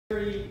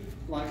Very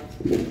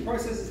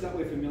processes that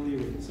we're familiar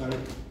with. So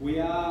we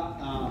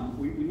are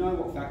we know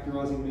what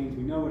factorising means,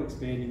 we know what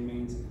expanding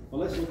means, but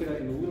let's look at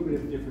it in a little bit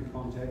of a different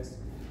context.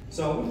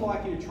 So I would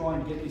like you to try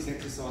and get this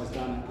exercise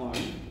done at home.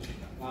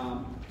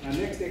 Our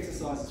next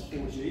exercise is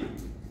 4G.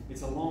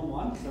 It's a long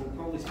one, so we'll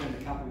probably spend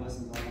a couple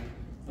lessons on it.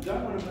 I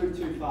don't want to move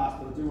too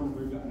fast, but I do want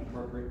to move at an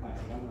appropriate pace.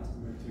 I don't want us to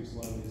move too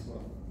slowly as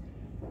well.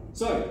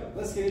 So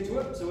let's get into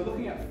it. So we're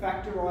looking at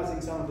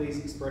factorising some of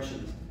these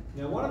expressions.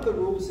 Now, one of the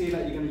rules here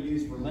that you're going to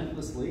use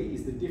relentlessly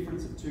is the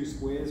difference of two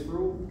squares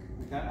rule.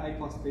 Okay, a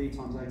plus b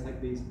times a take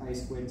b is a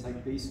squared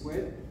take b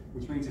squared,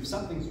 which means if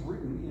something's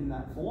written in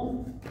that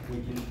form, we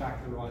can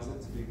factorise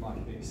it to be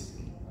like this.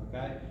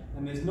 Okay,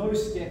 and there's no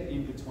step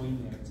in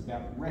between there. It's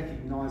about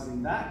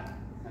recognising that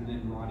and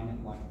then writing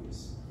it like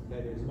this.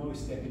 Okay, there's no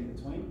step in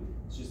between.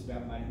 It's just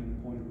about making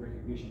the point of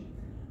recognition.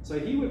 So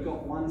here we've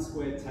got 1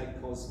 squared take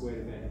cos squared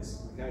of x.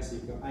 Okay, so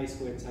you've got a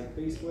squared take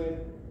b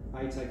squared,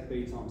 a take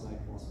b times a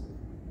plus b.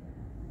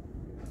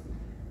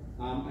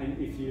 And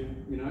if if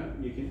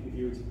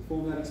you were to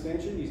perform that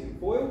expansion using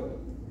FOIL,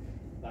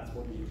 that's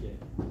what you get.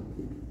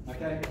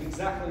 Okay,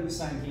 exactly the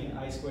same here.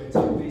 A squared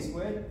take b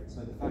squared.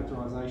 So the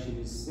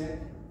factorisation is sec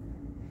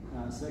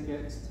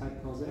x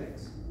take cos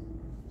x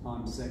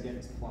times sec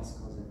x plus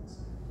cos x.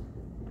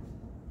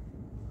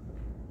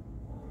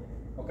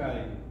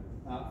 Okay,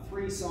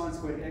 3 sine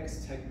squared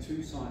x take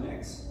 2 sine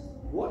x.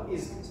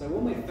 So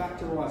when we're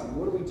factorising,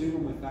 what do we do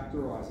when we're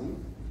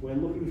factorising? We're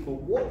looking for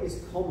what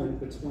is common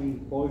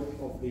between both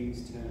of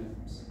these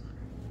terms.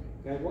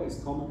 Okay, what is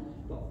common?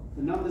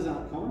 The numbers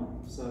aren't common,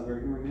 so we're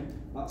ignoring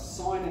them, but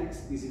sine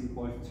x is in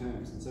both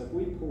terms. And so if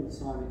we pull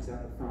sine x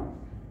out the front,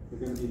 we're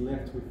going to be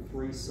left with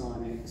 3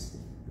 sine x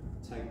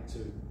take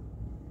 2.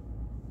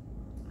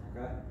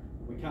 Okay,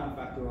 we can't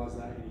factorise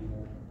that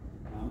anymore.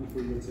 If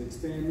we were to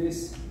expand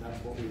this, that's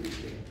what we would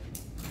get.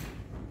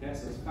 Okay,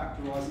 so it's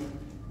factorising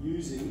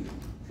using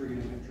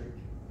trigonometric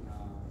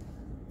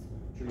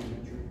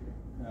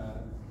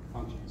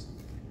functions.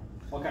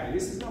 Okay,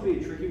 this is going to be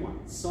a tricky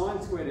one.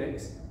 Sine squared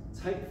x,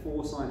 take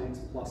 4 sine x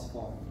plus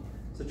 5.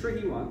 It's a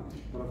tricky one,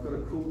 but I've got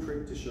a cool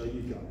trick to show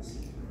you guys.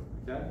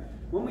 Okay,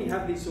 when we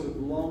have these sort of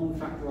long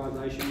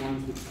factorisation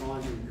ones with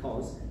sines and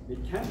cos, it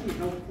can be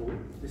helpful,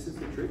 this is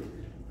the trick,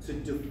 to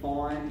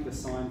define the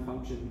sine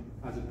function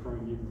as a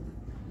pronumeral.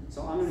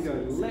 So I'm going to go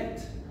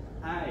let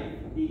a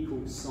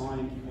equals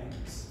sine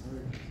x.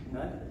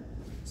 Okay?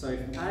 So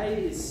if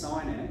a is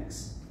sine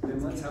x,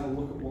 then let's have a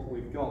look at what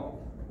we've got.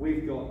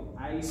 We've got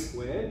a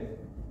squared,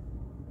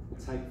 we'll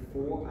take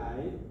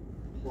 4a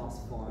plus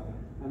 5.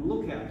 And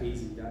look how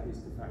easy that is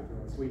to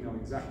factorise. We know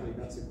exactly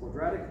that's a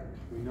quadratic.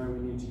 We know we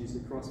need to use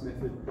the cross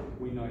method.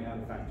 We know how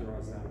to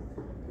factorise that.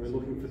 We're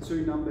looking for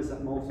two numbers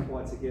that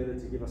multiply together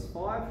to give us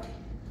 5.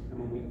 And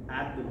when we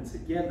add them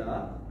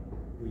together,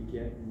 we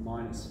get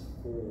minus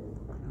 4.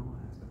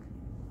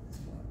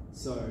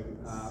 So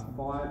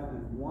 5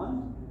 and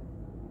 1.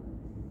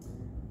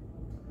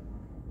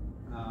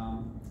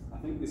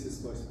 I think this is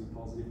supposed to be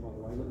positive, by the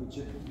way. Let me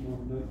check more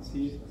notes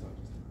here.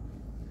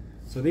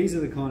 So these are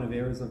the kind of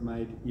errors I've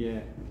made. Yeah.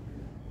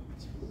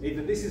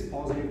 Either this is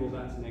positive or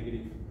that's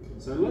negative.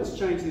 So let's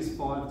change this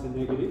 5 to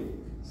negative.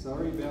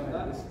 Sorry about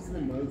that.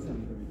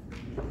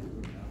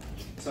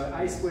 So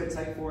a squared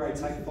take 4a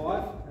take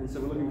 5. And so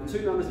we're looking for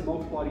two numbers that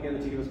multiply together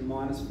to give us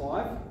minus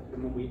 5.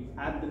 And when we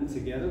add them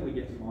together, we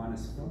get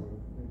minus 4.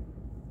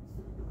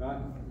 Okay?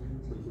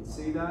 So you can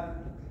see that.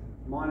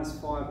 Minus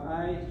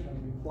 5a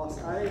plus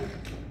a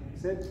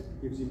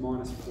gives you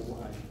minus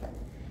 4a.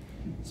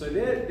 So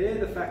they're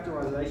the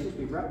factorizations.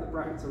 We wrap the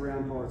brackets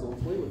around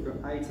horizontally. We've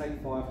got a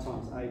take 5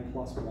 times a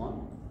plus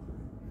 1.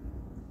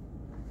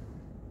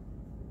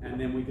 And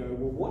then we go,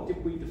 well, what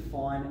did we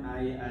define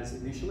a as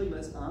initially?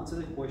 Let's answer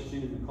the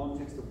question in the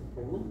context of the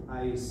problem.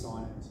 A is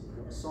sine x.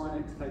 We've got sine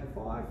x take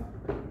 5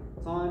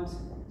 times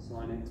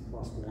sine x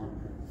plus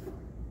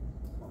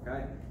 1.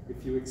 Okay?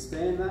 If you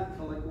expand that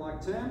to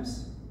like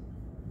terms,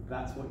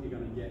 that's what you're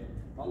going to get.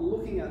 But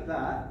looking at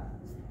that,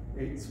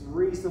 it's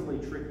reasonably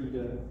tricky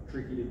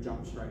to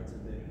jump straight to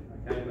there.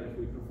 Okay, but if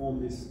we perform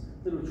this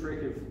little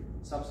trick of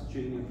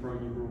substituting a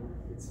pronumeral,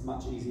 it's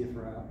much easier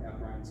for our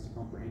brains to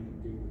comprehend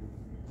and deal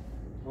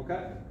with.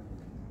 Okay.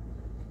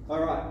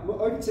 All right.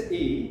 Well, over to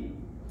E.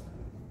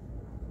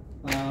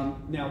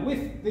 Now,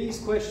 with these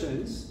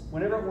questions,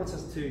 whenever it wants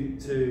us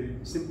to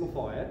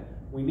simplify it,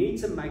 we need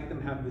to make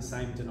them have the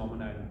same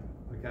denominator.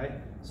 Okay,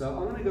 so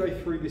I'm going to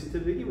go through this to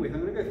begin with.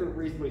 I'm going to go through it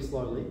reasonably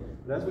slowly,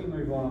 but as we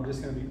move on, I'm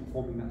just going to be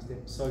performing that step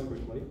so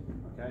quickly.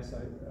 Okay, so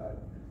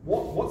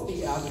what's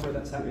the algebra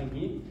that's happening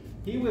here?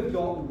 Here we've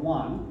got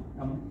 1,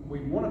 and we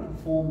want to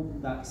perform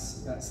that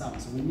sum.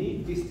 So we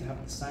need this to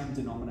have the same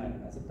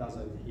denominator as it does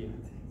over here.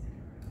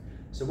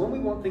 So when we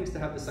want things to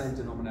have the same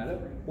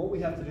denominator, what we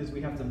have to do is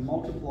we have to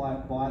multiply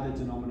it by the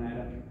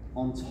denominator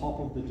on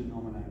top of the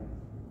denominator.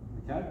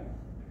 Okay,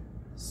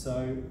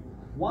 so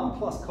 1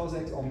 plus cos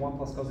x on 1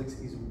 plus cos x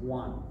is 1.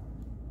 All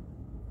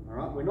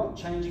right, we're not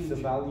changing the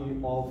value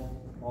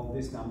of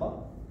this number.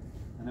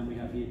 And then we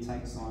have here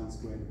take sine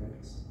squared of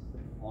x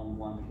on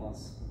 1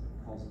 plus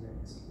cos of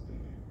x.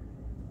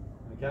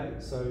 Okay,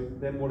 so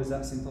then what does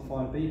that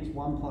simplify to be? It's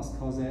 1 plus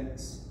cos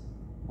x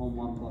on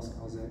 1 plus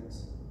cos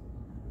x.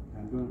 Okay,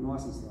 I'm doing it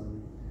nice and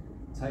slowly.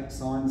 Take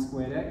sine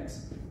squared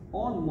x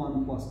on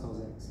 1 plus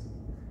cos x.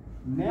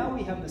 Now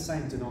we have the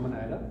same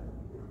denominator,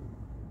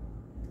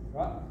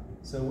 right?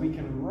 So we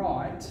can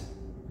write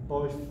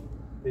both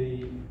of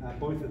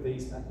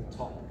these at the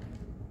top.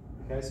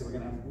 Okay, so we're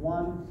going to have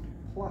 1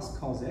 plus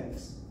cos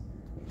x,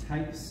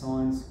 take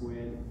sine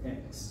squared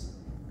x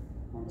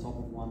on top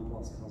of 1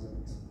 plus cos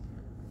x.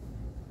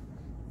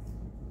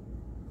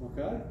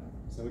 Okay,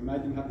 so we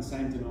made them have the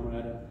same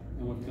denominator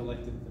and we've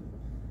collected them.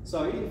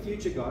 So in the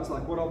future, guys,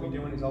 like what I'll be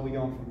doing is I'll be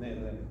going from there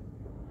to there.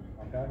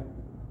 Okay,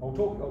 I will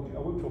talk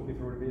you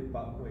through it a bit,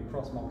 but we're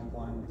cross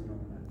multiplying the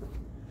denominator.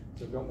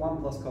 So we've got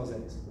 1 plus cos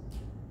x.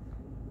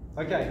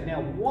 Okay, now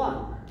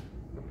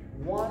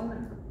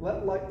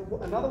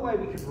another way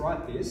we could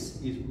write this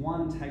is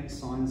 1 take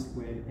sine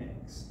squared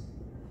x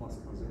plus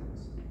cos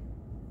x,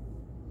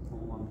 or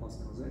 1 plus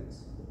cos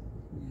x.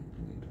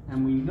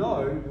 And we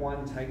know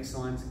 1 take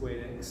sine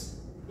squared x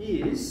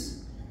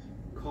is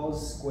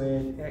cos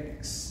squared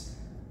x.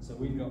 So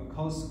we've got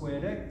cos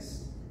squared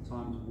x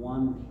times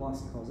 1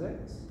 plus cos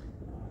x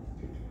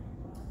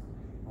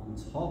on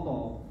top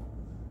of,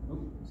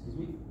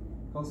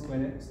 cos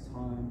squared x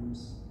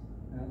times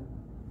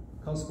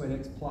cos squared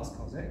x plus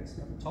cos x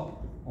at the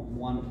top on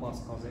 1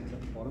 plus cos x at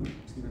the bottom.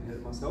 Just getting ahead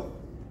of myself.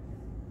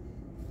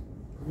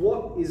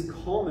 What is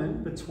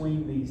common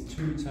between these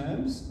two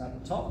terms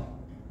at the top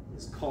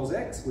is cos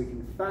x. We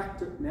can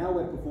factor, now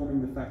we're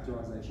performing the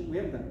factorisation. We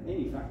haven't done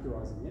any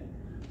factorising yet,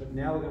 but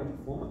now we're going to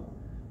perform it.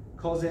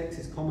 Cos x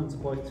is common to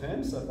both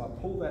terms, so if I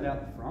pull that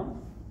out the front,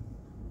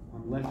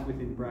 I'm left with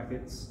in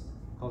brackets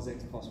cos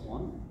x plus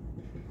 1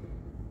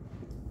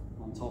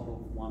 on top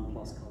of 1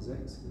 plus cos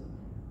x.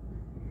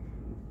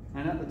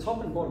 And at the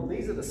top and bottom,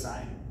 these are the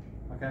same.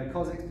 Okay,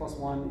 cos x plus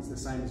 1 is the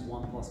same as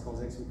 1 plus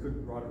cos x. We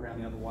could write it around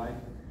the other way.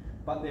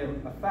 But they're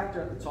a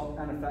factor at the top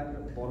and a factor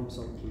at the bottom,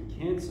 so we can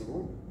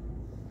cancel,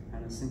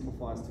 and it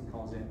simplifies to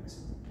cos x.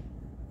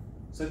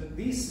 So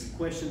this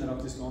question that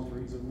I've just gone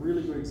through is a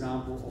really good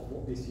example of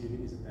what this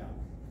unit is about.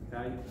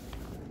 Okay,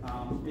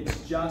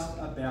 it's just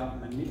about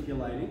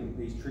manipulating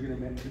these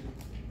trigonometric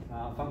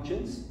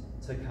functions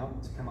to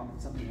come up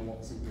with something a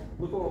lot simpler.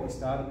 Look at what we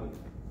started with.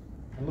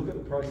 And look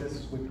at the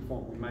processes we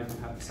performed. We made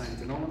them have the same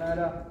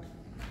denominator.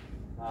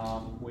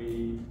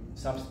 We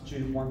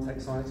substituted 1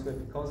 take sine x squared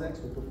for cos x.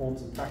 We performed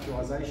some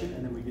factorisation,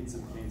 and then we did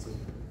some cancel.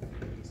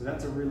 So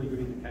that's a really good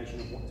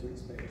indication of what to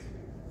expect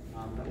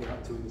that we're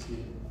up to in this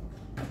unit.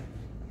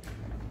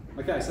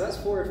 Okay, so that's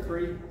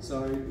 4F3.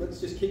 So let's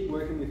just keep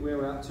working with where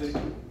we're up to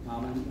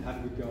and have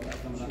a good go about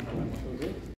some of that.